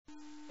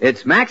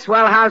It's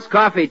Maxwell House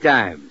Coffee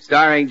Time,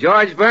 starring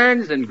George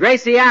Burns and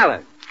Gracie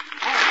Allen.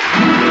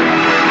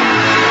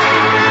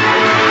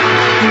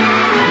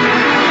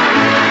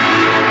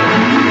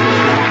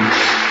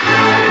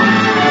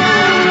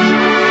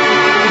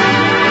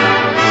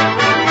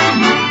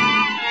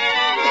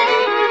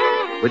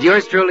 With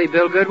yours truly,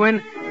 Bill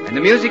Goodwin, and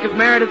the music of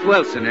Meredith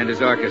Wilson and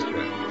his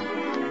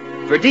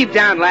orchestra. For deep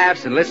down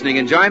laughs and listening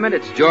enjoyment,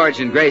 it's George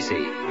and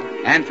Gracie.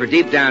 And for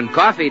deep down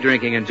coffee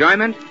drinking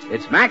enjoyment,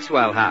 it's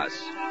Maxwell House,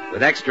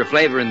 with extra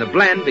flavor in the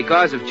blend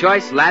because of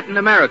choice Latin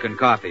American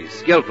coffees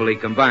skillfully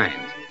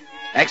combined.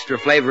 Extra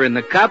flavor in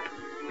the cup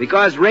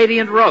because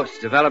Radiant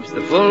Roast develops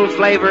the full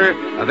flavor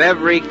of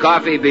every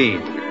coffee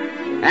bean.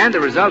 And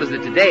the result is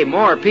that today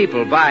more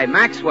people buy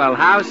Maxwell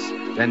House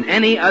than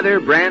any other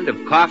brand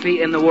of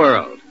coffee in the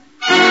world.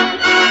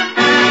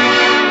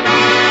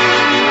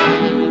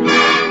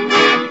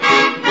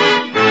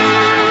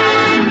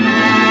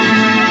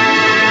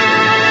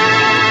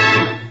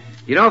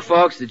 You know,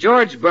 folks, the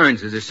George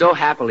Burnses are so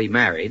happily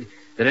married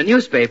that a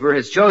newspaper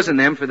has chosen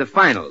them for the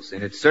finals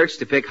in its search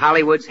to pick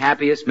Hollywood's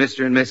happiest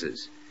Mr. and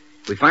Mrs.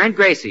 We find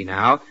Gracie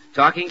now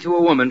talking to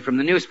a woman from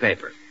the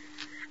newspaper.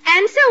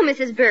 And so,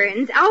 Mrs.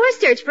 Burns, our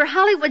search for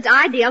Hollywood's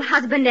ideal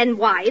husband and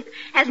wife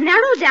has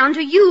narrowed down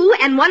to you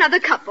and one other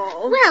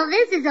couple. Well,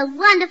 this is a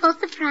wonderful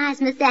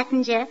surprise, Miss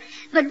Ettinger.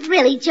 But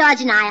really,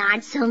 George and I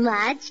aren't so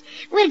much.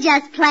 We're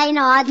just plain,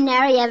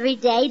 ordinary,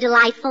 everyday,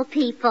 delightful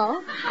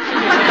people.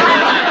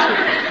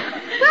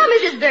 Well,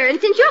 Mrs.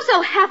 Burns, since you're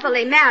so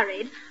happily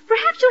married,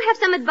 perhaps you have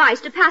some advice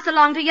to pass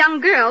along to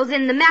young girls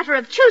in the matter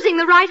of choosing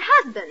the right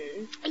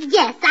husband.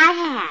 Yes, I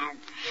have.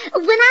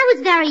 When I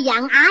was very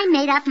young, I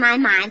made up my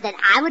mind that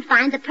I would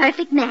find the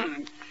perfect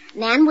man.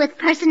 Man with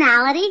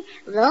personality,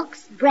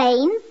 looks,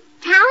 brains,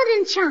 talent,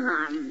 and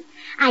charm.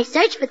 I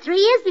searched for 3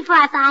 years before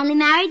I finally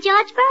married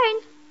George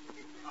Burns.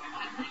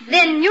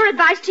 Then your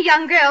advice to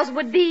young girls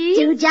would be?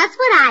 Do just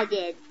what I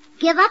did.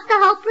 Give up the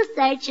hopeless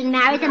search and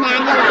marry the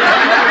man you love.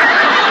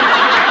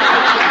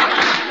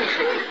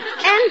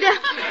 And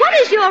what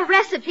is your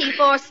recipe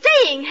for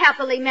staying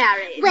happily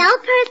married? Well,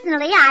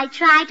 personally, I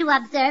try to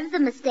observe the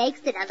mistakes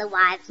that other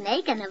wives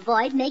make and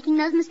avoid making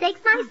those mistakes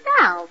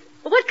myself.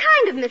 What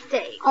kind of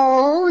mistakes?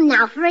 Oh,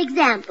 now, for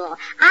example,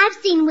 I've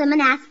seen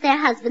women ask their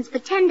husbands for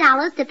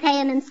 $10 to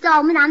pay an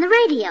installment on the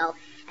radio,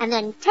 and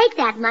then take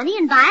that money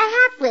and buy a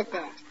hat with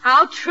it.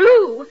 How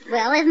true.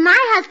 Well, if my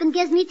husband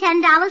gives me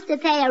 $10 to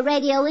pay a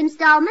radio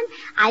installment,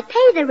 I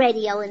pay the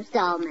radio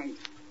installment.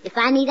 If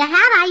I need a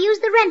hat, I use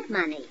the rent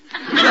money.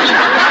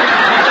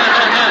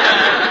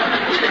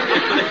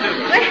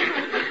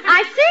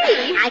 I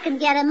see. I can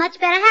get a much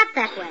better hat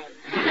that way.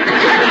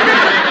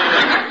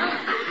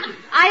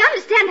 I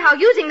understand how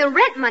using the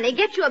rent money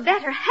gets you a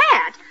better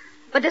hat.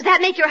 But does that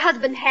make your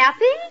husband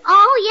happy?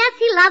 Oh, yes,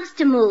 he loves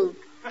to move.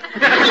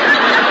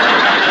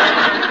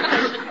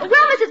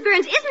 Well, Mrs.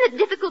 Burns, isn't it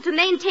difficult to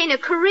maintain a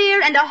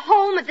career and a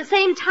home at the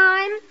same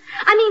time?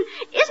 I mean,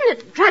 isn't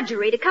it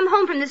drudgery to come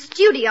home from the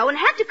studio and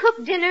have to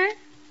cook dinner?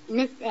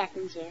 Miss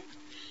Ettinger,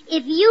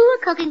 if you were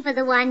cooking for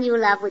the one you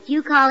love, would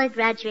you call it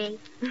drudgery?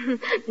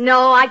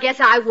 No, I guess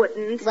I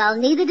wouldn't. Well,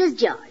 neither does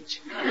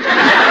George.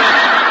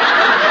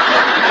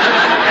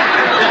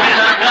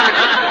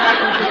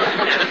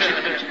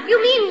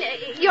 You mean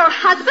your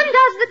husband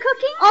does the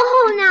cooking?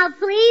 Oh, now,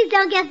 please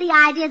don't get the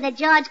idea that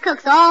George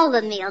cooks all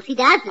the meals. He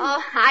doesn't.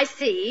 Oh, I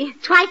see.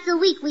 Twice a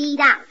week we eat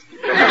out.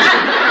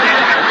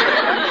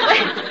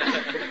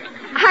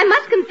 I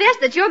must confess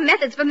that your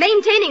methods for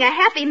maintaining a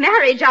happy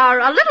marriage are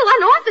a little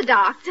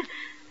unorthodox.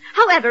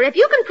 However, if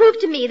you can prove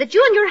to me that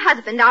you and your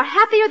husband are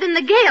happier than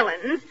the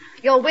Galens,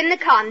 you'll win the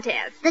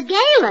contest. The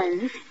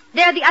Galens?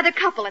 They're the other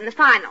couple in the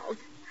finals.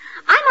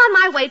 I'm on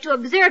my way to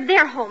observe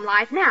their home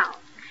life now.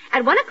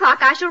 At 1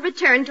 o'clock, I shall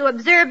return to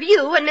observe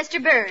you and Mr.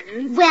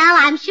 Burns. Well,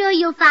 I'm sure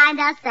you'll find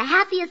us the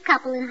happiest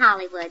couple in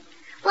Hollywood.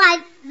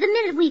 Why, the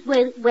minute we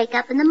wake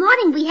up in the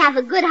morning, we have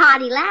a good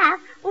hearty laugh.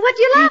 Well, what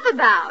do you laugh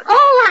about?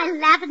 Oh, I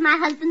laugh at my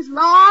husband's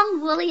long,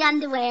 woolly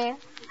underwear.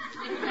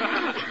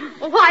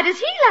 Well, why does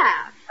he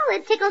laugh? Oh,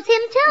 it tickles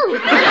him, too.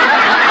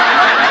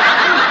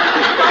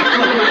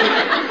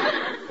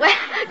 Well,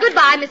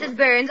 goodbye, Mrs.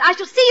 Burns. I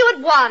shall see you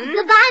at 1.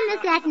 Goodbye,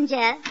 Miss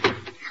Ettinger.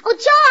 Oh,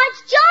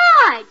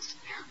 George!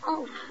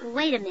 Oh,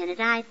 wait a minute.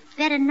 I'd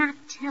better not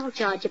tell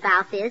George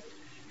about this.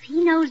 If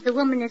he knows the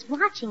woman is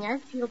watching us,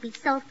 he'll be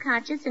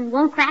self-conscious and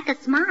won't crack a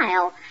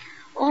smile.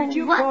 Oh, Did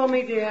you call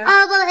me, dear?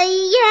 Oh, well,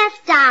 yes,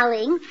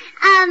 darling.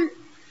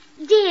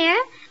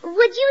 Dear,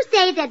 would you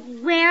say that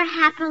we're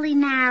happily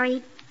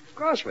married? Of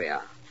course we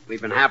are.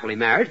 We've been happily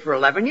married for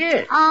 11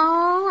 years.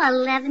 Oh,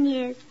 11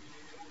 years.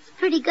 It's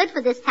pretty good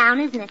for this town,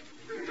 isn't it?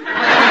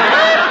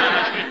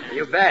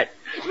 You bet.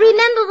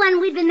 Remember when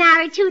we'd been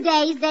married 2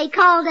 days, they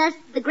called us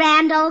the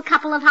grand old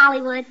couple of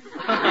Hollywood?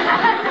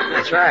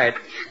 That's right.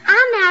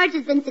 Our marriage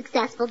has been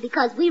successful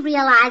because we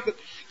realized that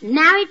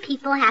married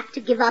people have to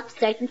give up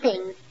certain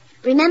things.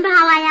 Remember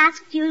how I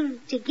asked you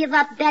to give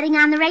up betting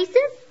on the races?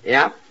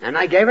 Yeah, and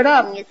I gave it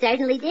up. You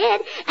certainly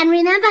did. And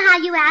remember how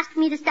you asked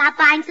me to stop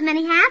buying so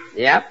many hats?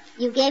 Yep.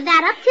 You gave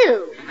that up,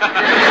 too.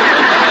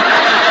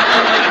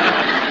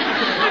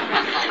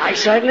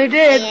 certainly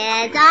did.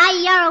 Yes,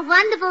 you're a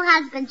wonderful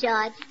husband,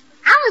 George.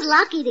 I was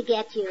lucky to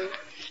get you.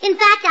 In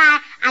fact,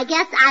 I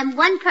guess I'm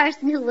one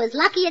person who was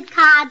lucky at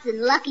cards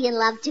and lucky in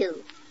love,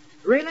 too.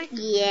 Really?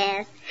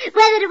 Yes.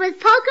 Whether it was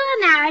poker or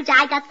marriage,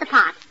 I got the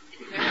pot.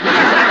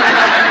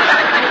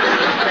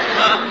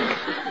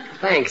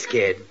 Thanks,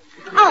 kid.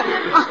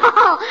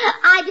 Oh,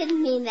 I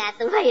didn't mean that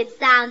the way it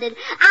sounded.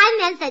 I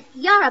meant that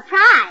you're a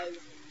prize,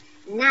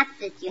 not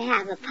that you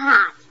have a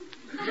pot.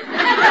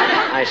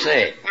 I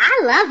see.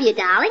 I love you,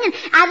 darling, and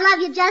I'd love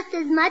you just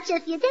as much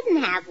if you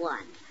didn't have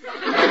one.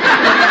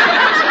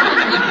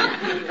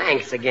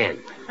 Thanks again.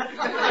 Do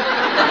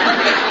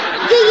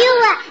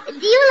you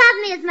love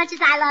me as much as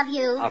I love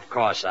you? Of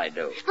course I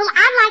do. Well,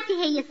 I'd like to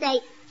hear you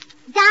say,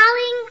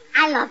 darling,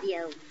 I love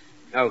you.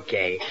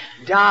 Okay.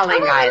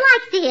 Darling, I'd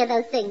like to hear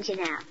those things, you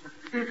know.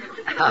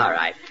 All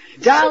right.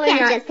 Darling, you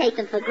can't just take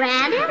them for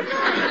granted.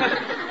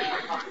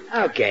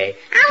 Okay.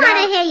 I want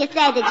to hear you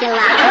say that you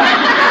love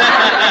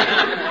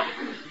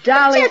me.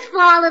 Darling. Just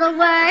 4 little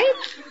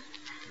words.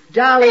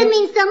 Darling. But it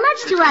means so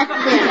much to us, Bill.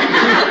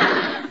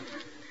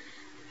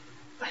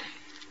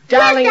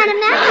 Darling. Yes,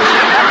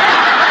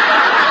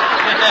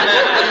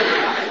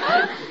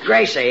 sentimental.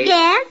 Gracie.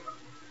 Yes?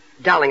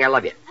 Darling, I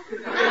love you.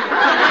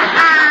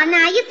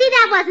 Now, you see,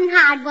 that wasn't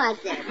hard, was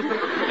it?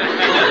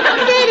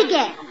 Say it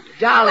again.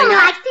 Darling, Who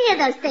likes to hear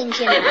those things,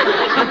 you know?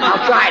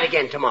 I'll try it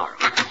again tomorrow.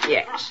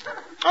 Yes.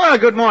 Oh,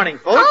 good morning,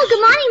 folks. Oh,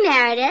 good morning,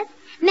 Meredith.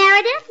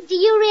 Meredith, do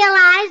you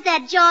realize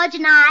that George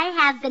and I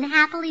have been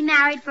happily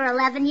married for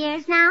 11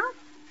 years now?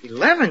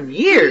 11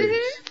 years?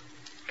 Mm-hmm.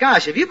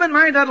 Gosh, have you been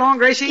married that long,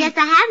 Gracie? Yes,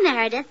 I have,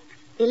 Meredith.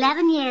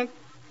 11 years.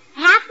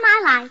 Half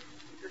my life.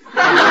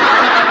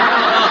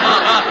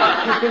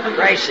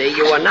 Gracie,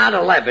 you were not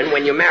 11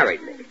 when you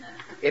married me.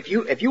 If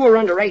you were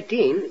under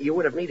 18, you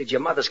would have needed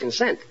your mother's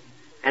consent.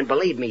 And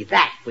believe me,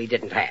 that we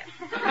didn't have.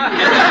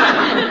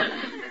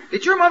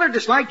 Did your mother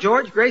dislike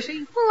George,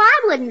 Gracie? Well,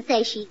 I wouldn't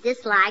say she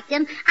disliked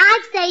him.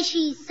 I'd say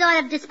she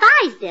sort of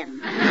despised him.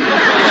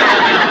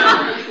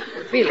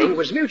 The feeling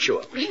was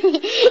mutual. You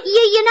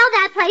know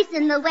that place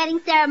in the wedding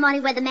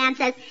ceremony where the man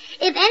says,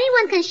 if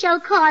anyone can show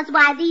cause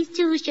why these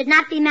two should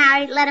not be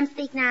married, let him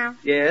speak now?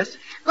 Yes.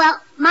 Well,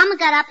 Mama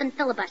got up and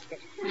filibustered.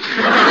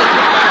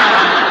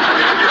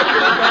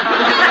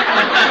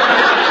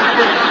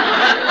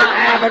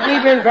 But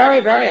we've been very,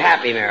 very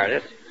happy,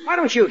 Meredith. Why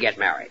don't you get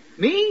married?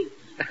 Me?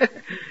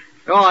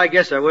 Oh, I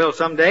guess I will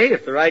someday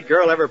if the right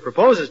girl ever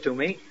proposes to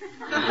me.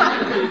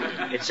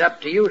 It's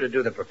up to you to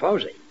do the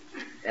proposing.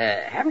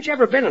 Haven't you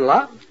ever been in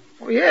love?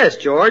 Oh, yes,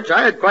 George.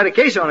 I had quite a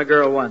case on a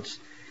girl once.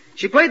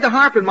 She played the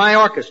harp in my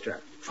orchestra.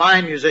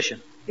 Fine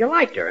musician. You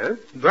liked her, huh?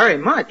 Very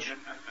much.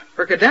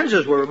 Her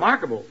cadenzas were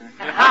remarkable.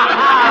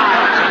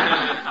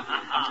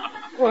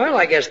 Well,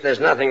 I guess there's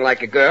nothing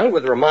like a girl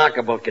with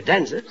remarkable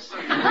cadenzas.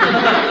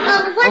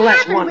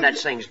 Unless one that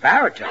sings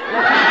baritone.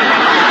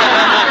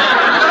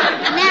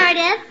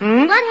 Meredith,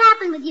 what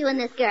happened with you and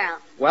this girl?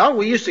 Well,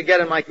 we used to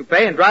get in my coupe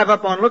and drive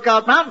up on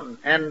Lookout Mountain.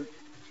 And,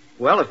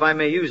 well, if I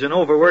may use an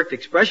overworked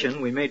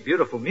expression, we made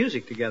beautiful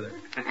music together.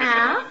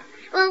 Oh?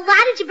 Well,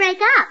 why did you break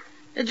up?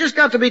 It just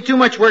got to be too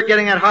much work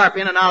getting that harp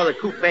in and out of the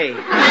coupe.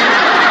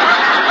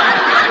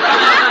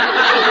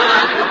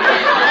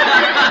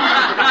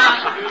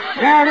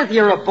 Meredith,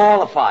 you're a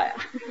ball of fire.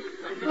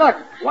 Look,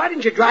 why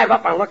didn't you drive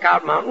up on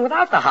Lookout Mountain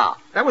without the harp?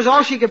 That was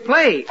all she could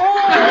play.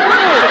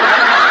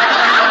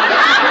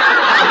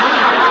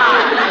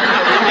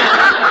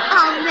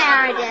 Oh,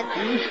 Meredith,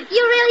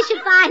 you really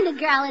should find a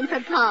girl and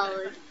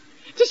propose.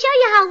 To show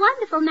you how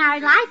wonderful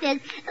married life is,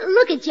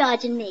 look at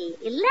George and me.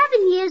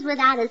 11 years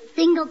without a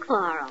single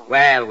quarrel.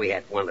 Well, we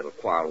had one little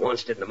quarrel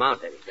once, didn't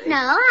amount to anything. No,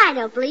 I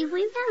don't believe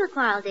we've ever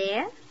quarreled,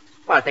 dear.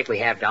 Well, I think we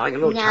have, darling, a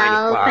little tiny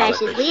No, quarrel.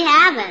 precious, we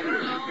haven't.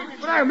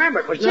 But I remember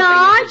it was George,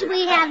 nothing.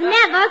 we have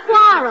never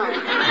quarreled.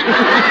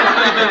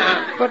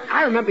 But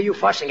I remember you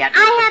fussing at me.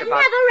 I have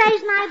never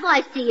raised my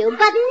voice to you,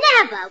 but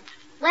never.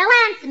 Well,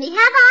 answer me, have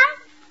I?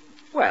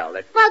 Well,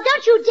 Well,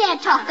 don't you dare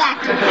talk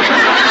back to me.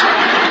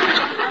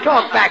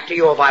 talk back to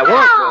you if I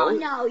want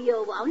to. No,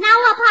 you won't. Now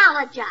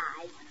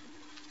apologize.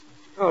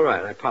 All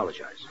right, I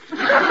apologize.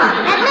 Admit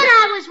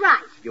I was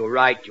right. You were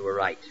right, you were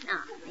right.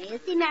 Oh, you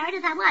see,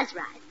 Meredith, I was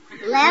right.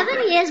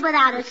 11 years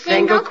without a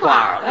single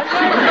quarrel.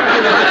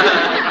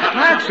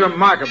 That's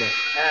remarkable.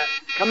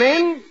 Come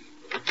in.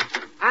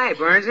 Hi,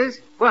 Burnses.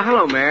 Well,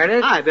 hello,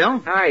 Meredith. Hi, Bill.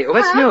 How are you?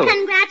 What's Well, new?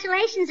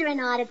 congratulations are in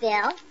order,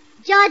 Bill.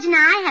 George and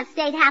I have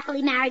stayed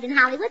happily married in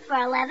Hollywood for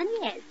 11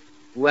 years.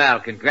 Well,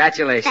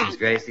 congratulations, Thanks.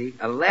 Gracie.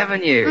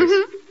 11 years.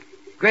 Mm-hmm.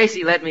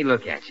 Gracie, let me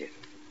look at you.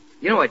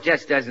 You know, it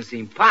just doesn't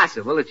seem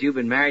possible that you've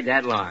been married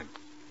that long.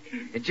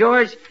 And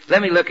George,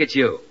 let me look at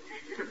you.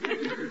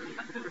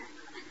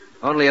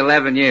 Only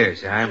 11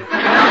 years, huh?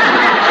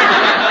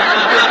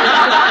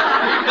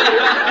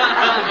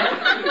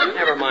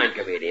 Never mind,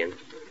 comedian.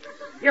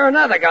 You're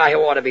another guy who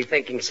ought to be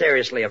thinking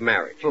seriously of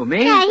marriage. Who,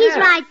 me? Yeah, he's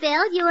right,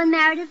 Bill. You and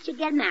Meredith should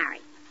get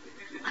married.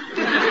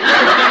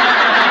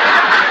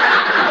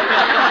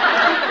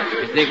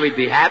 You think we'd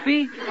be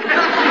happy?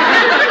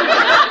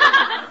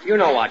 You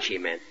know what she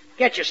meant.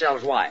 Get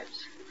yourselves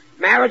wives.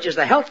 Marriage is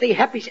the healthy,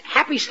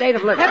 happy state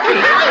of living.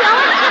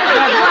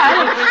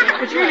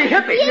 It's really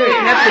hippie. Yeah. You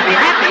have to be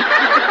happy.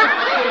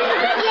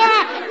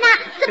 Yeah. Now,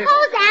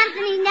 suppose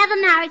Anthony never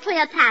married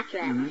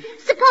Cleopatra. Mm-hmm.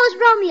 Suppose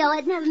Romeo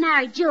had never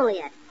married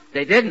Juliet.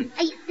 They didn't.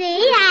 You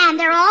see? And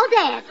they're all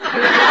dead.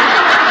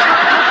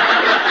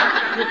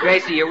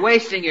 Gracie, you're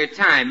wasting your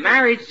time.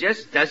 Marriage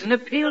just doesn't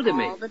appeal to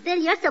me. Oh, but Bill,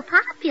 you're so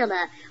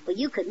popular. Well,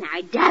 you could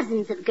marry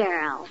dozens of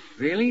girls.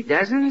 Really?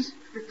 Dozens?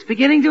 It's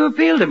beginning to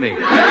appeal to me.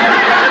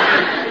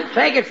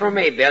 Take it from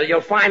me, Bill.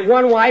 You'll find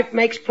one wife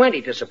makes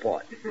plenty to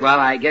support. Well,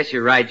 I guess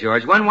you're right,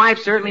 George. One wife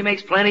certainly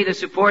makes plenty to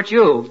support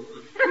you.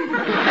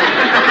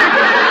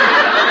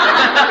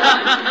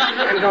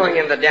 I'm going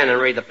in the den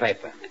and read the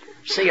paper.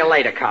 See you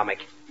later,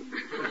 comic.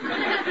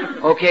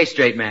 Okay,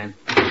 straight man.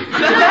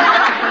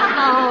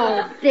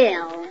 Oh,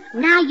 Bill,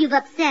 now you've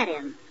upset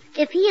him.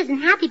 If he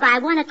isn't happy by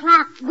 1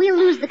 o'clock, we'll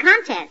lose the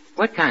contest.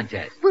 What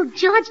contest? Well,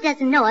 George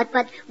doesn't know it,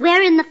 but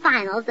we're in the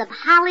finals of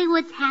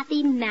Hollywood's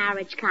Happy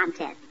Marriage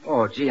Contest.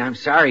 Oh, gee, I'm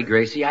sorry,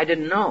 Gracie. I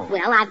didn't know.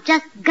 Well, I've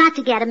just got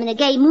to get him in a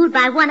gay mood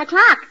by 1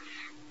 o'clock.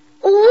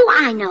 Oh,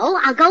 I know.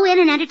 I'll go in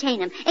and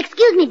entertain him.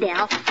 Excuse me,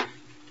 Bill.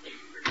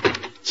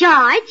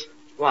 George,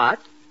 What?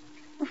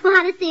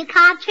 want to see a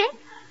card trick?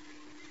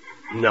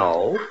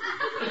 No. Well,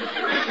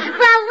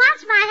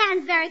 watch my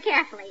hands very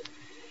carefully.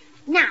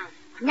 Now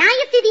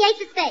you see the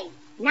ace of spades.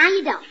 Now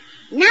you don't.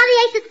 Now the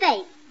ace of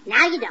spades.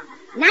 Now you don't.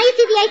 Now you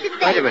see the ace of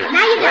spades. Wait a minute.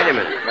 Now you don't. Wait a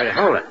minute.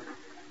 Hold it.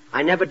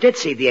 I never did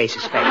see the ace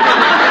of spades.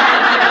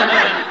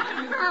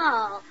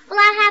 Oh, well,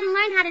 I haven't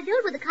learned how to do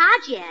it with the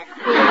cards yet.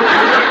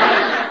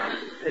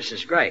 This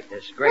is great.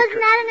 This is great. Wasn't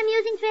that an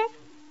amusing trick?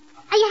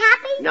 Are you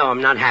happy? No,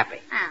 I'm not happy.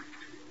 Oh.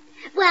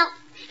 Well,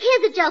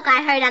 here's a joke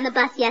I heard on the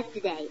bus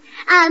yesterday.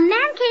 A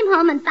man came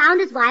home and found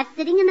his wife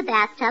sitting in the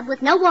bathtub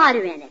with no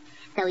water in it.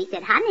 So he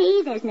said,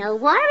 "Honey, there's no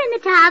water in the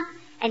tub."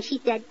 And she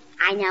said,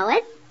 "I know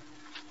it."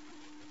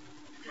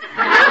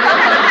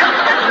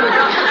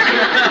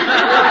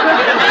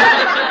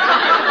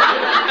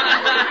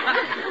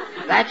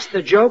 That's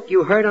the joke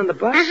you heard on the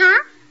bus?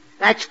 Uh-huh.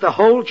 That's the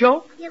whole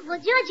joke? Yeah, well,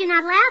 George, you're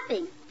not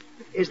laughing.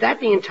 Is that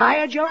the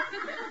entire joke?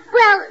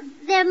 Well,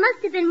 there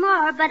must have been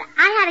more, but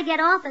I had to get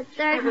off at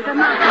 3rd and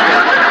Vermont.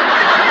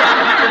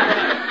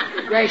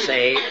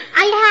 Gracie.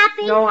 Are you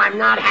happy? No, I'm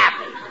not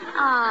happy.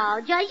 Oh,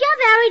 George, you're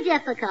very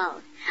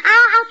difficult.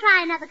 I'll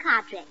try another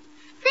card trick.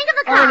 Think of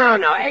a card. Oh,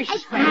 no. Ace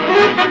of spades.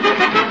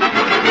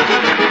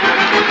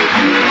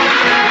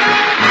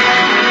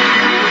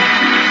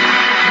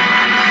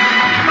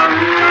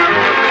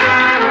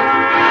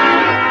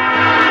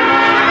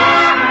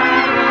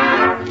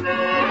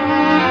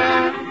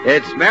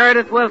 It's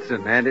Meredith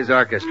Wilson and his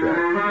orchestra.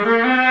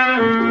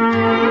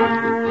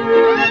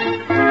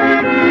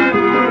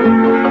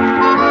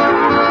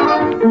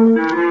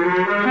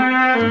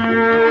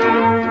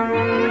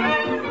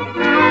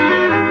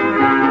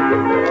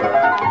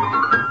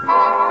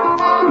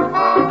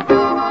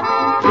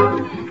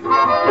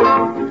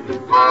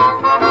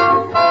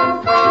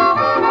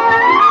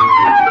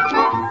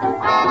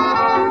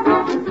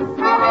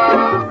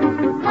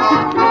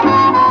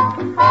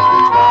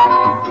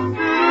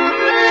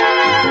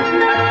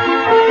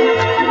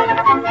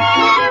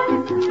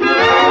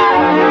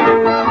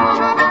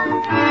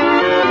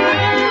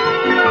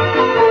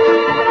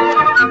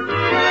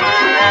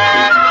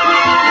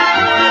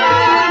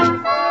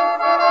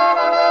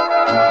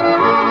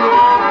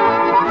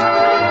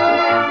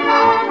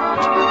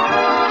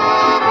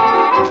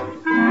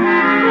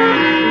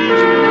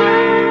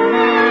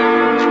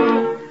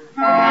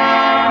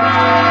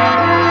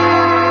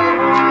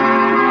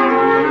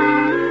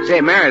 Say,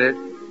 Meredith,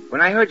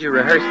 when I heard you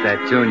rehearse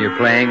that tune you're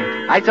playing,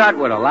 I thought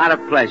what a lot of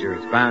pleasure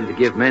it's bound to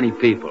give many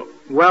people.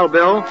 Well,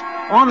 Bill,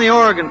 On the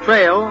Oregon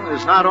Trail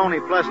is not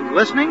only pleasant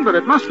listening, but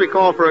it must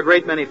recall for a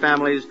great many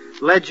families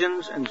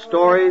legends and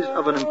stories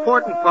of an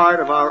important part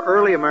of our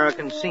early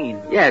American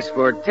scene. Yes,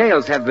 for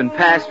tales have been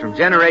passed from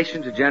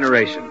generation to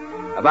generation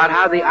about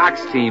how the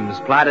ox teams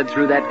plodded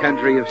through that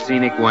country of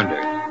scenic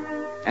wonder.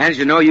 And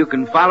you know, you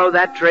can follow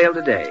that trail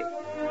today.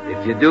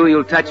 If you do,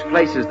 you'll touch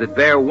places that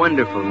bear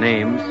wonderful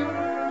names.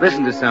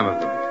 Listen to some of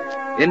them.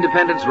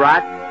 Independence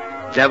Rock,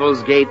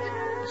 Devil's Gate,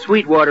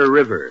 Sweetwater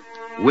River,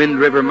 Wind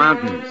River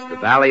Mountains, the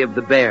Valley of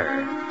the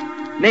Bear.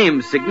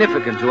 Names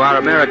significant to our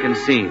American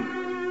scene.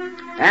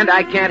 And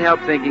I can't help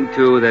thinking,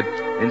 too, that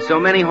in so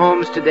many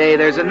homes today,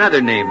 there's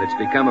another name that's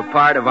become a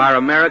part of our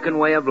American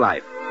way of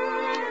life.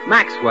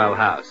 Maxwell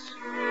House,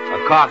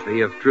 a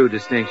coffee of true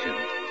distinction.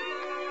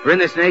 For in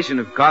this nation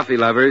of coffee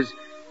lovers,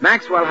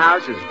 Maxwell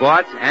House is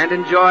bought and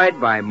enjoyed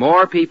by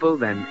more people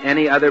than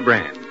any other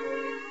brand.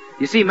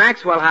 You see,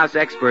 Maxwell House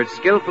experts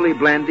skillfully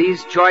blend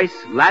these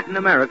choice Latin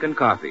American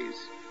coffees.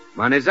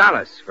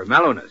 Manizales for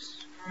mellowness.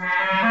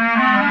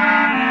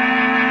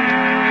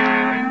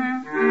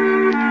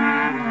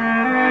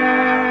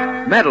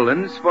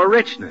 Medellins for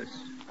richness.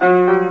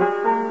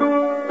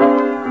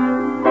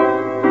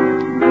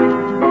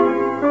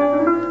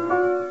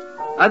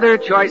 Other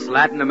choice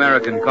Latin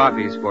American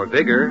coffees for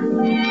vigor.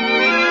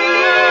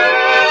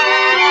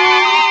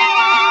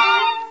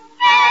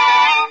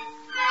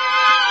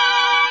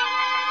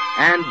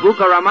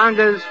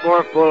 Bucaramangas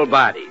for full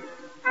bodies.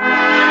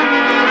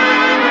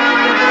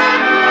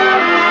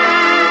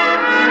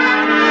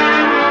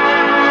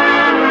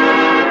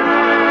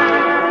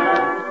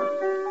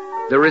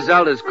 The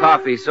result is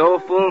coffee so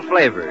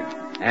full-flavored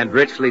and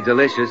richly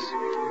delicious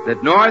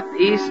that north,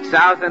 east,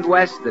 south, and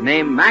west, the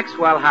name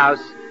Maxwell House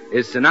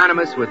is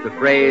synonymous with the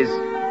phrase,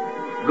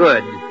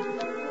 good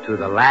to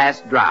the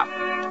last drop.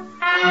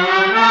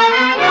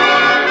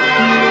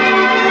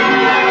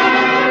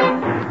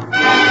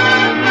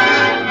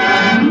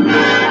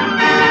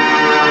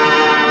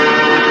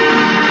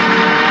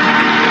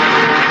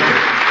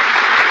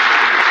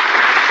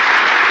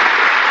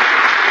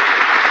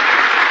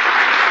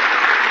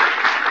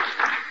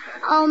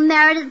 Oh,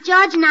 Meredith,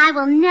 George and I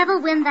will never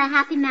win the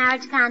happy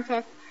marriage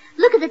contest.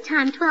 Look at the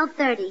time,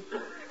 12:30.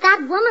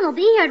 That woman will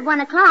be here at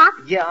 1 o'clock.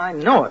 Yeah, I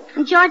know it.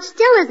 And George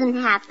still isn't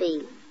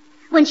happy.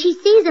 When she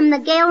sees him, the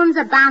Galens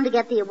are bound to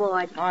get the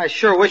award. I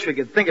sure wish we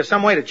could think of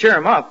some way to cheer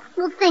him up.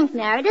 Well, think,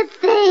 Meredith,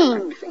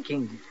 think.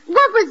 Thinking.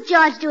 What was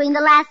George doing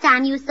the last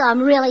time you saw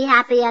him really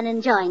happy and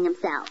enjoying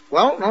himself?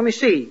 Well, let me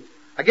see.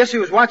 I guess he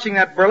was watching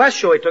that burlesque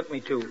show he took me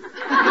to.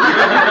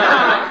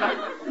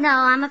 No,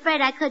 I'm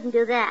afraid I couldn't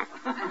do that.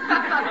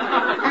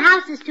 The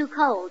house is too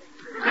cold.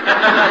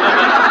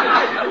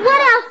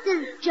 What else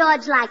does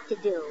George like to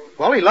do?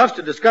 Well, he loves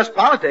to discuss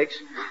politics.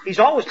 He's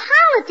always...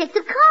 Politics,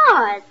 of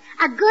course.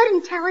 A good,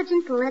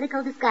 intelligent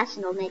political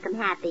discussion will make him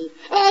happy.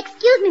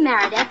 Excuse me,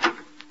 Meredith.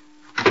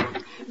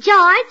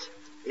 George?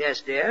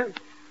 Yes, dear?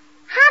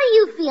 How do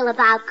you feel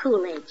about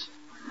Coolidge?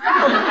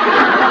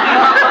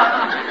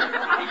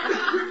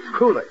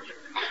 Coolidge.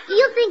 Do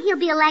you think he'll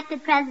be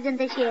elected president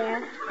this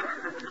year?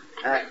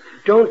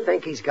 Don't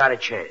think he's got a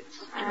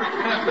chance.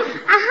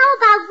 How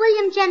about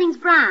William Jennings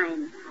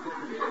Bryan?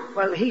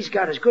 Well, he's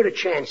got as good a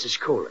chance as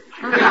Coolidge.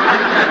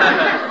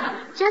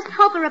 Just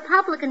hope a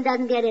Republican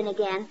doesn't get in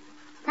again.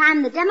 It's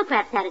time the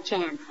Democrats had a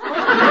chance.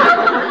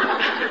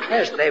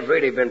 Yes, they've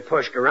really been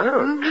pushed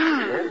around.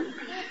 Mm-hmm.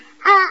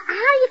 How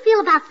do you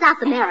feel about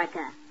South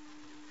America?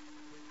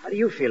 How do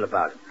you feel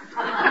about it?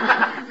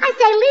 I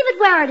say leave it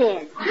where it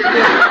is.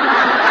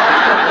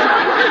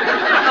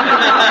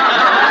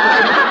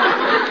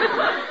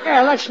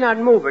 Yeah, let's not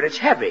move it. It's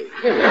heavy.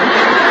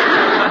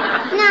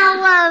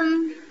 Now,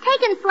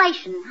 take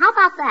inflation. How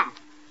about that?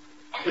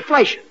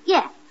 Inflation?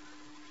 Yeah.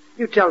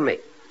 You tell me.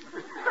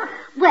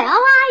 Well,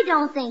 I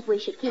don't think we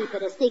should keep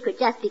it a secret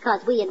just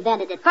because we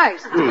invented it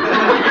first.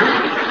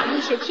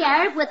 We should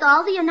share it with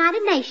all the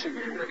United Nations.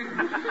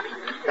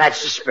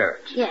 That's the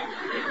spirit. Yeah.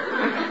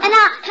 And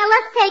now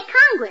let's take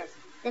Congress.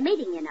 The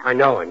meeting, you know. I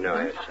know.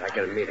 Yes, I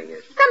got a meeting.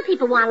 Yes. Some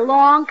people want a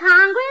long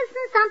Congress,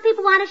 and some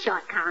people want a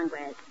short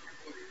Congress.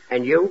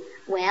 And you?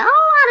 Well, a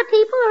lot of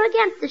people are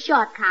against the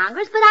short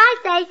Congress, but I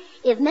say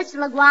if Mr.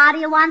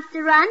 LaGuardia wants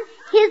to run,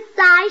 his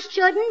size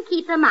shouldn't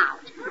keep him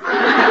out.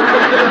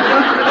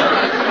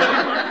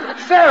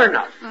 Fair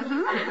enough.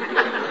 Mm-hmm.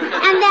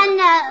 And then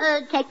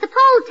take the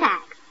poll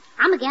tax.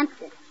 I'm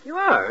against it. You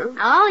are?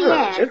 Oh,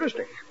 yes. That's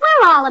interesting.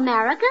 We're all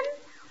Americans.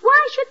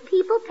 Why should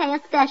people pay a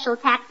special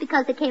tax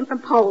because they came from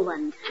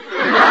Poland?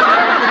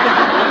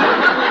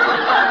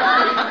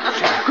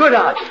 Good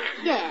argument.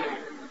 Yeah.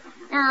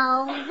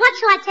 Now, what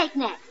shall I take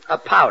next? A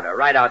powder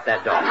right out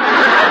that door.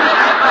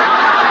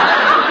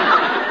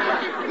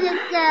 This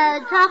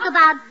talk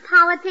about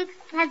politics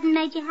hasn't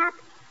made you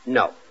happy?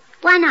 No.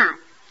 Why not?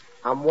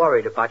 I'm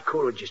worried about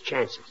Coolidge's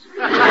chances.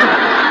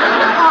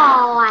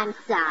 Oh, I'm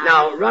sorry.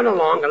 Now, run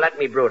along and let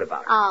me brood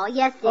about it. Oh,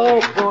 yes, dear.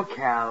 Oh, poor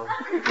Cal.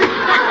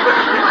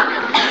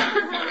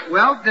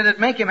 Well, did it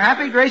make him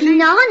happy, Gracie?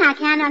 No, and I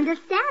can't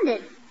understand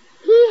it.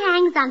 He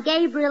hangs on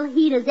Gabriel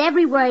Heater's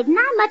every word, and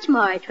I'm much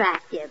more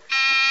attractive.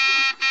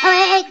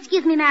 Oh,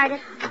 excuse me,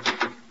 Meredith.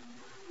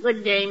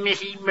 Good day,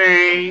 Mrs.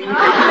 Burns.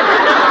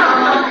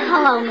 Oh,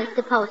 hello,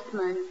 Mr.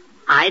 Postman.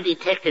 I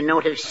detect a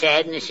note of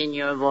sadness in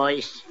your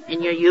voice,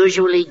 and you're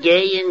usually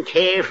gay and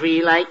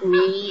carefree like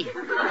me.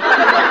 Well,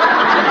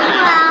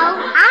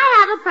 I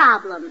have a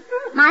problem.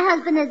 My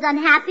husband is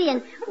unhappy,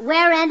 and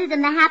we're ended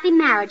in the happy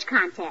marriage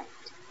contest.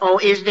 Oh,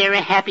 is there a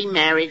happy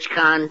marriage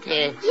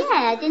contest?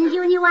 Yeah, didn't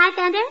you and your wife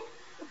enter?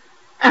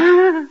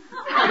 Oh,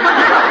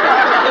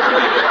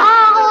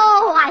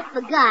 I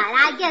forgot.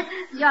 I guess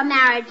your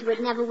marriage would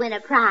never win a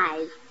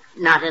prize.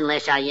 Not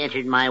unless I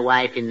entered my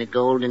wife in the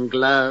Golden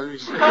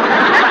Gloves.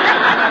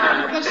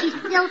 Does she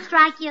still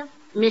strike you?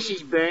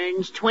 Mrs.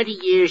 Burns, 20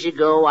 years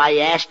ago, I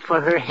asked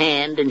for her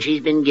hand, and she's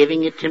been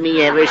giving it to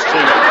me ever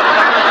since.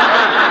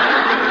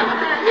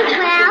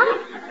 Well,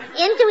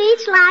 into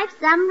each life,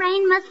 some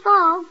rain must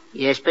fall.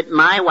 Yes, but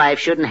my wife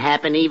shouldn't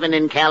happen even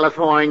in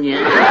California.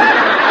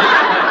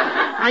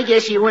 I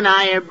guess you and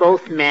I are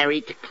both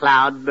married to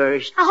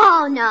cloudbursts.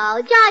 Oh, no,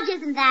 George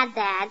isn't that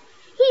bad.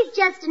 He's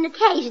just an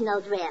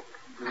occasional drip.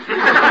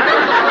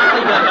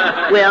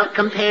 Well,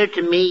 compared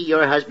to me,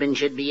 your husband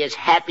should be as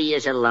happy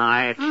as a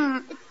lark.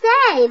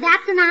 Say,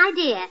 that's an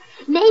idea.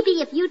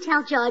 Maybe if you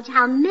tell George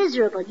how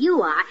miserable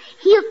you are,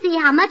 he'll see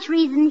how much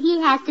reason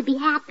he has to be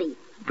happy.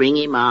 Bring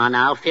him on.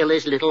 I'll fill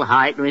his little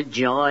heart with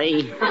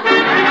joy.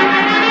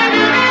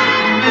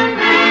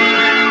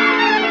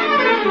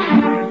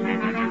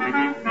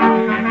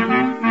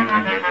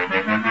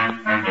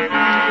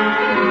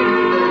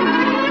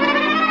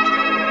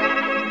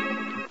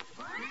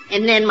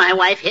 And then my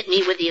wife hit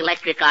me with the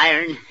electric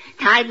iron,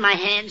 tied my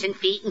hands and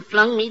feet, and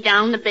flung me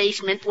down the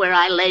basement where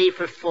I lay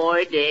for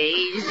 4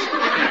 days.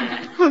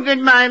 Oh,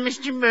 goodbye,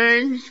 Mr.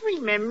 Burns.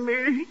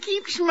 Remember,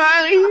 keep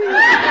smiling.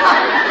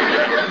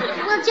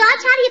 Well, George,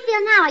 how do you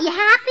feel now? Are you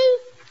happy?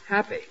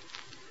 Happy?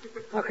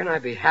 How can I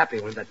be happy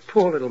when that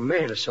poor little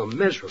man is so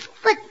miserable?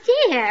 But,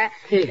 dear...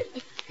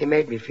 He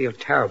made me feel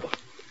terrible.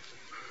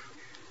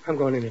 I'm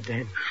going in the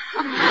den.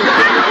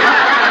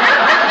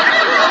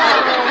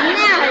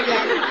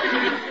 Meredith.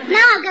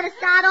 Now I've got to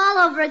start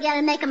all over again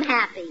and make him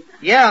happy.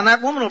 Yeah, and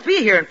that woman will be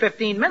here in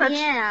 15 minutes.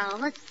 Yeah,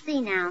 let's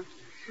see now.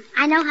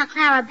 I know how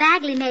Clara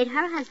Bagley made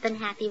her husband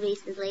happy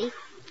recently,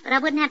 but I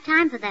wouldn't have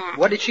time for that.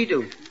 What did she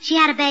do? She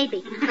had a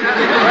baby.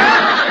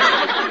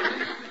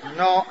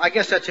 No, I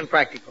guess that's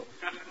impractical.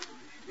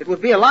 It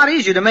would be a lot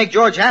easier to make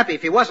George happy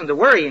if he wasn't the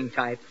worrying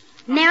type.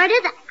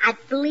 Meredith, I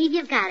believe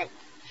you've got it.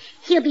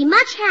 He'll be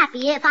much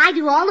happier if I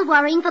do all the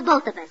worrying for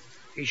both of us.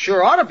 He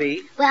sure ought to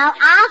be. Well,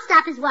 I'll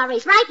stop his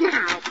worries right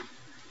now.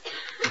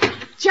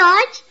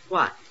 George?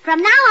 What?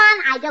 From now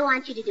on, I don't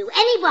want you to do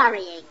any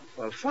worrying.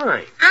 Well,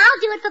 fine. I'll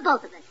do it for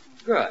both of us.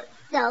 Good.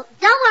 So,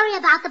 don't worry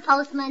about the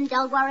postman.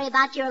 Don't worry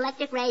about your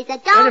electric razor.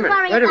 Don't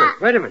worry about...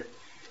 Wait a minute.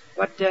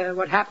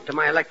 What happened to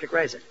my electric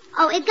razor?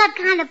 Oh, it got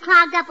kind of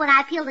clogged up when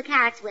I peeled the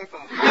carrots with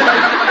it.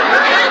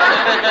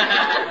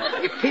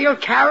 You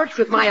peeled carrots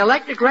with my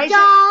electric razor?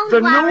 Don't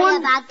the worry new one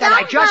about... that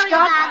I just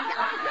got?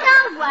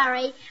 Don't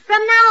worry.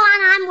 From now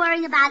on, I'm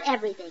worrying about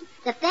everything.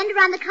 The fender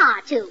on the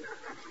car, too.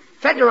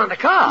 Fender on the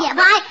car? Yeah,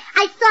 but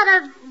I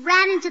sort of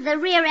ran into the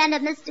rear end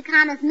of Mr.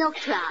 Connor's milk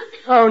truck.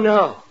 Oh,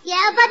 no.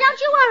 Yeah, but don't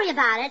you worry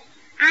about it.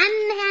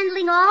 I'm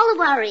handling all the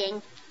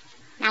worrying.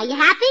 Now, you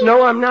happy?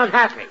 No, I'm not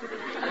happy.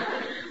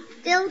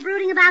 Still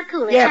brooding about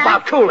Coolidge, Yeah, huh?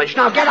 about Coolidge.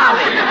 Now, get out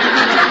of here.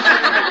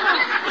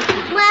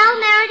 Well,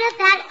 Meredith,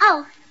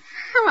 Oh,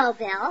 hello,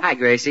 Bill. Hi,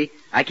 Gracie.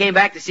 I came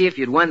back to see if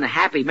you'd won the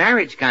happy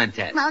marriage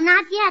contest. Well,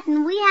 not yet,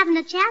 and we haven't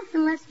a chance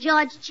unless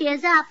George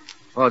cheers up.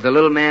 Oh, the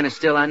little man is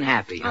still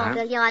unhappy, huh? Oh,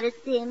 Bill, you ought to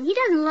see him. He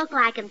doesn't look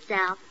like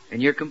himself.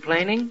 And you're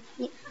complaining?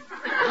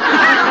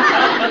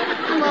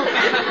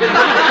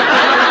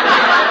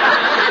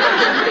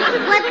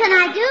 What can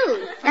I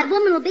do? That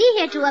woman will be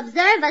here to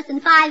observe us in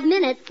 5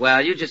 minutes.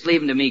 Well, you just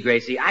leave him to me,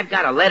 Gracie. I've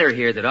got a letter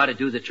here that ought to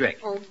do the trick.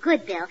 Oh,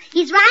 good, Bill.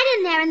 He's right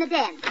in there in the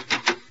den.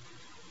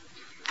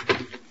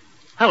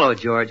 Hello,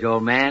 George,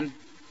 old man.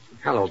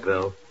 Hello,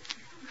 Bill.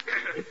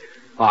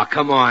 Oh,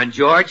 come on,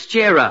 George.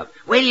 Cheer up.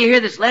 Wait till you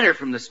hear this letter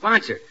from the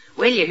sponsor.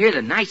 Wait till you hear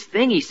the nice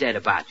thing he said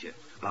about you.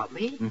 About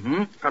me?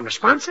 Mm-hmm. From the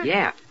sponsor?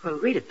 Yeah. Well,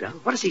 read it, Bill.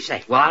 What does he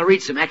say? Well, I'll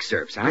read some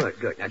excerpts, huh?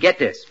 Good. Now, get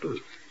this.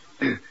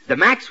 The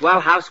Maxwell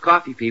House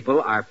Coffee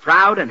people are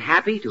proud and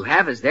happy to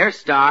have as their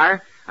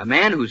star a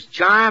man whose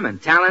charm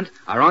and talent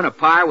are on a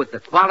par with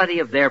the quality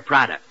of their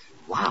product.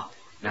 Wow.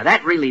 Now,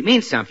 that really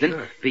means something,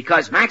 Sure.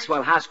 because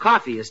Maxwell House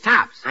Coffee is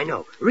tops. I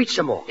know. Read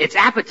some more. It's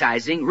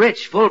appetizing,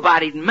 rich,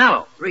 full-bodied, and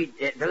mellow. Read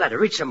the letter.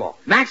 Read some more.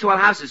 Maxwell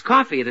House's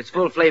coffee at its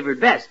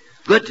full-flavored best.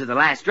 Good to the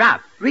last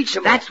drop. Read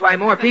some That's why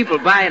more people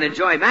buy and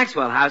enjoy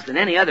Maxwell House than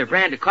any other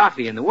brand of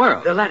coffee in the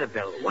world. The letter,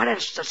 Bill. What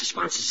else does the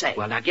sponsor say?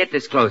 Well, now get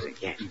this closing.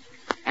 Yeah.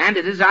 And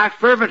it is our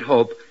fervent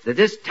hope that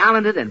this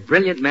talented and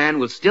brilliant man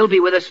will still be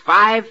with us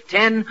 5,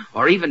 10,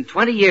 or even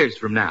 20 years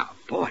from now.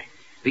 Boy.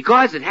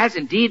 Because it has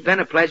indeed been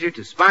a pleasure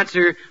to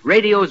sponsor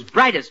radio's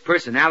brightest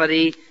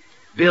personality,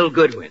 Bill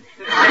Goodwin.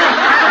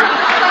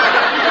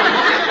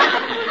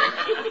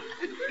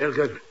 Bill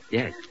Goodwin.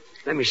 Yes.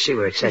 Let me see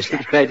where it says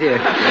that. Right here.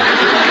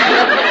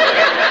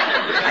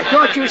 I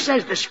thought you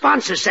said the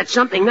sponsor said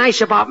something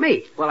nice about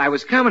me. Well, I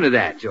was coming to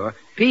that, George.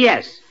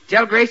 P.S.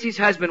 Tell Gracie's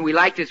husband we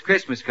liked his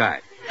Christmas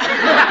card.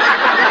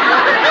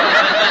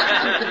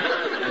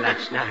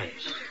 That's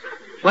nice.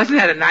 Wasn't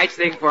that a nice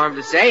thing for him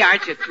to say?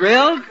 Aren't you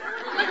thrilled?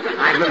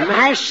 I'm a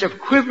mass of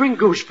quivering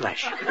goose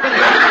flesh.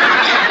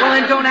 Well,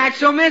 then don't act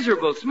so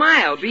miserable.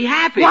 Smile. Be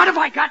happy. What have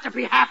I got to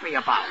be happy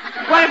about?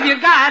 What have you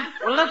got?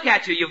 Well, look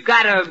at you. You've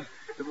got a...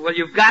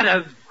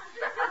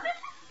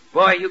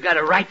 Boy, you got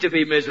a right to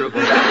be miserable.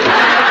 Bill,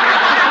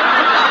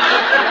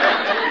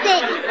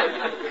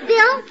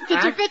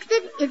 did you fix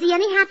it? Is he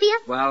any happier?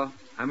 Well,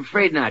 I'm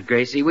afraid not,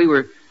 Gracie. We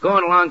were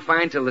going along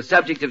fine till the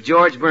subject of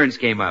George Burns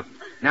came up.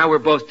 Now we're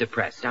both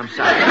depressed. I'm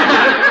sorry.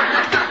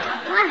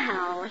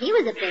 Wow, he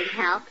was a big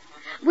help.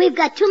 We've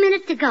got 2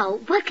 minutes to go.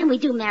 What can we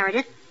do,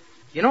 Meredith?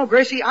 You know,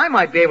 Gracie, I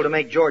might be able to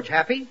make George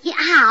happy. Yeah,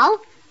 how?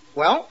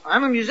 Well,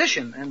 I'm a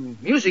musician,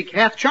 and music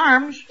hath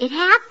charms. It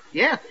has?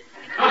 Yeah.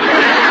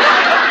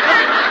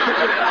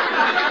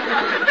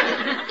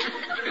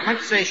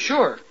 I'd say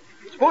sure.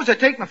 Suppose I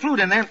take my flute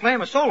in there and play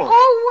him a solo.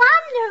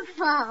 Oh,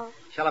 wonderful.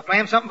 Shall I play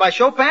him something by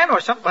Chopin or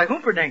something by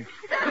Humperdinck?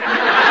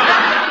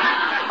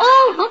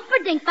 Oh,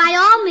 Humperdinck, by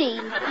all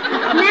means.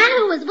 The man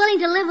who was willing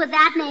to live with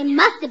that name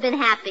must have been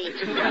happy.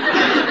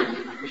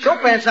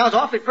 Chopin sounds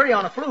awfully pretty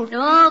on a flute.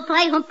 Oh,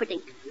 play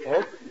Humperdinck.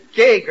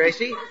 Okay,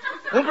 Gracie.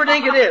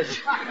 Humperdinck it is.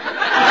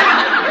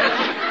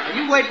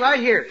 You wait right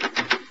here.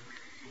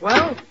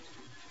 Well,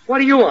 what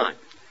do you want?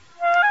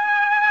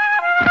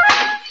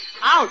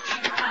 Ouch!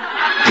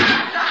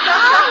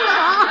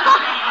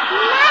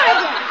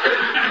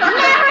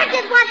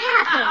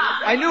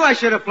 I knew I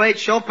should have played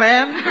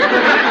Chopin.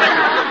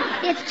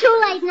 It's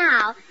too late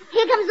now.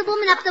 Here comes the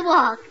woman up the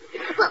walk.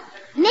 Well,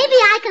 maybe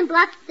I can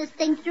bluff this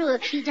thing through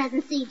if she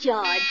doesn't see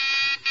George.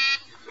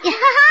 Come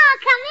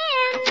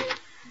in.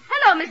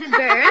 Hello, Mrs.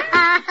 Burns.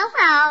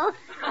 Hello.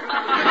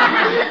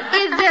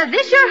 Is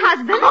this your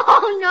husband?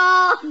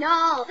 Oh,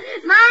 no.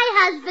 My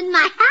husband,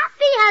 my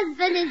happy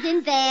husband, is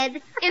in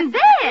bed. In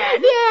bed?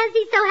 Yes,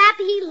 he's so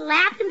happy he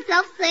laughed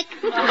himself sick.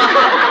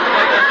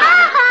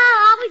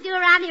 All we do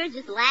around here is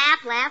just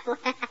laugh, laugh, laugh.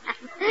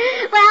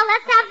 Well,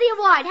 let's have the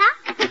award, huh?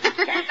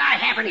 Can't I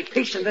have any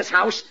peace in this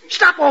house?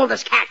 Stop all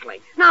this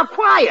cackling. Now,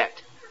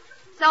 quiet.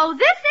 So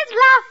this is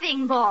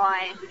Laughing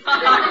Boy.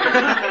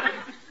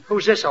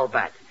 Who's this old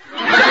bat?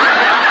 Doesn't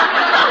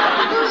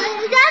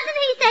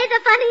he say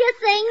the funniest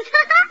things?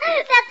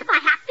 That's my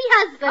happy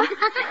husband.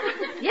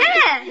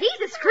 Yeah,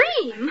 he's a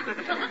scream.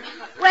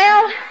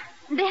 Well,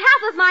 on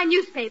behalf of my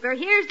newspaper,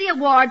 here's the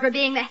award for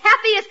being the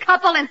happiest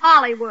couple in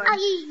Hollywood.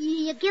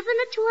 You giving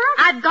it to us?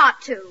 I've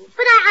got to.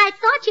 But I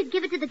thought you'd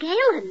give it to the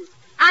Galens.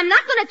 I'm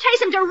not going to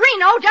chase him to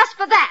Reno just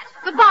for that.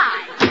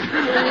 Goodbye.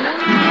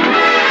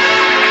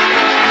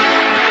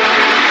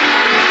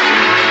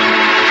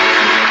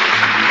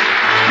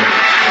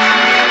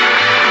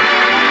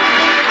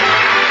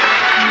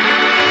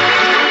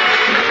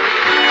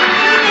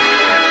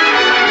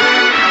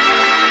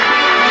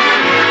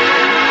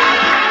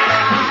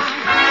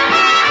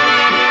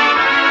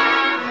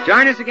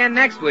 Join us again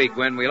next week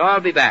when we'll all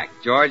be back.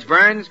 George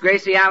Burns,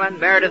 Gracie Allen,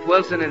 Meredith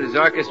Wilson and his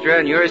orchestra,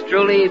 and yours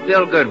truly,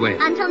 Bill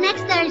Goodwin. Until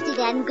next Thursday,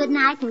 then, good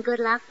night and good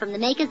luck from the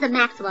makers of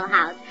Maxwell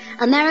House,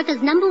 America's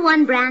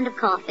 #1 brand of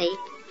coffee.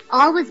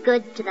 Always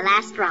good to the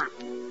last drop.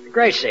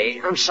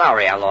 Gracie, I'm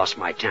sorry I lost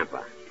my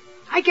temper.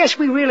 I guess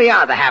we really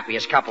are the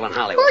happiest couple in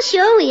Hollywood. Well,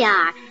 sure we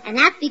are. And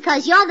that's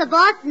because you're the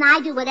boss and I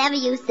do whatever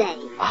you say.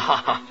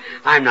 Oh,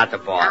 I'm not the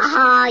boss.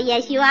 Oh,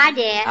 yes, you are,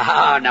 dear.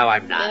 Oh, no,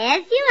 I'm not.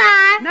 Yes, you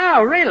are.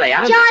 No, really,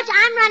 I'm... George,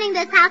 I'm running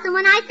this house, and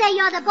when I say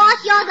you're the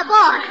boss, you're the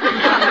boss.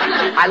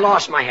 I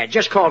lost my head.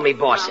 Just call me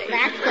bossy. Oh,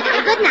 that's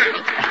good. Good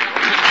night.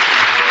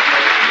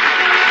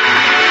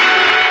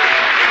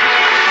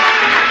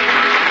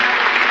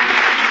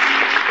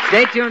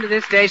 Stay tuned to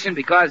this station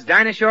because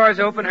Dinah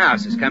Shore's open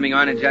house is coming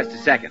on in just a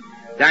second.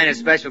 Dinah's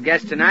special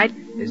guest tonight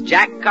is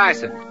Jack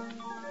Carson.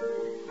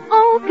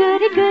 Oh,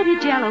 goody, goody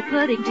Jell-O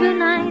pudding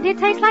tonight. It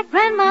tastes like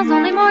Grandma's,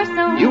 only more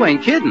so. You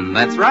ain't kidding,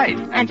 that's right.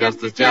 And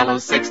just as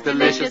Jell-O's 6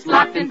 delicious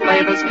locked in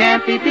flavors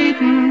can't be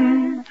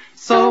beaten,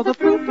 so the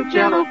proof of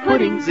Jell-O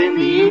pudding's in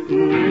the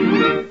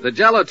eating. The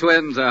Jell-O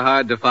twins are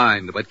hard to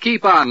find, but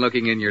keep on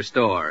looking in your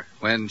store.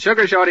 When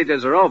sugar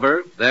shortages are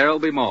over, there'll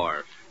be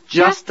more.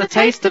 Just a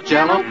taste of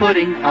Jell-O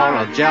pudding or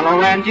of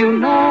Jell-O and you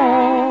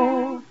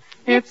know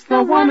it's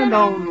the one and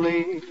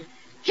only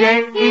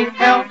Jell-O.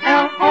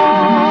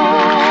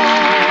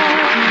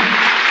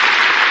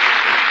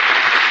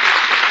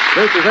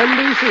 This is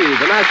NBC,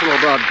 the national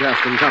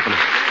broadcasting company.